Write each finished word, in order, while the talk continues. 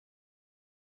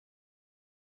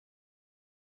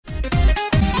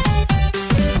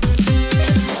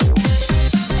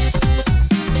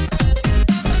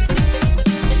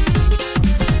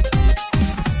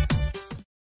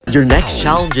Your next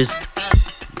challenge is...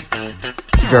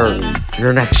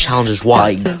 Your next challenge is what?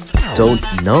 I don't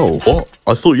know. Well,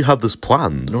 I thought you had this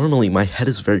planned. Normally, my head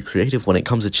is very creative when it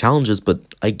comes to challenges, but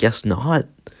I guess not.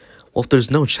 Well, if there's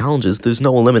no challenges, there's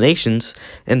no eliminations.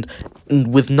 And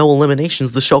with no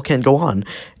eliminations, the show can't go on.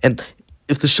 And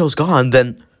if the show's gone,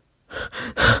 then...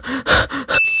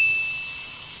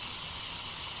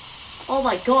 Oh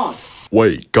my god!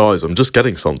 Wait, guys, I'm just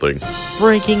getting something.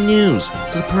 Breaking news!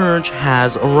 The purge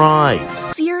has arrived.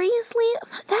 Seriously?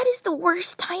 That is the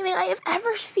worst timing I have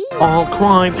ever seen. All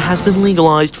crime has been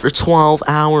legalized for 12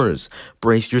 hours.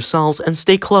 Brace yourselves and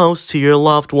stay close to your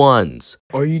loved ones.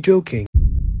 Are you joking?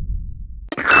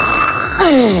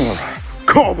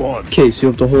 Come on! Okay, so you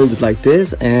have to hold it like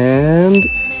this and...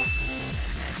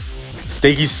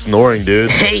 Stakey's snoring,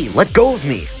 dude. Hey, let go of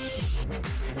me!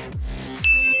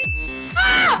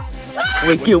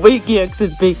 Wakey,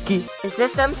 exit Bakey. Is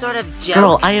this some sort of joke?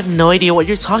 Girl, I have no idea what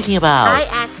you're talking about. I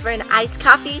asked for an iced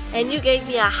coffee, and you gave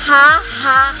me a hot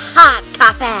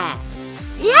coffee.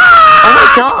 Yeah! Oh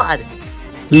my god!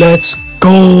 Let's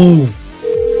go!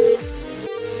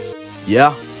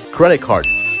 Yeah, credit card.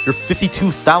 You're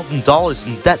 $52,000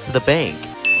 in debt to the bank.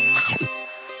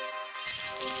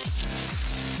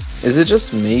 Is it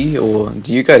just me, or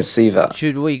do you guys see that?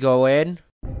 Should we go in?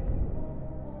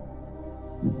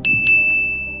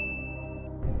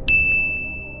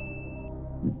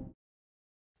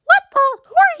 What the?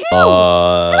 Who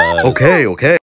are you? Okay.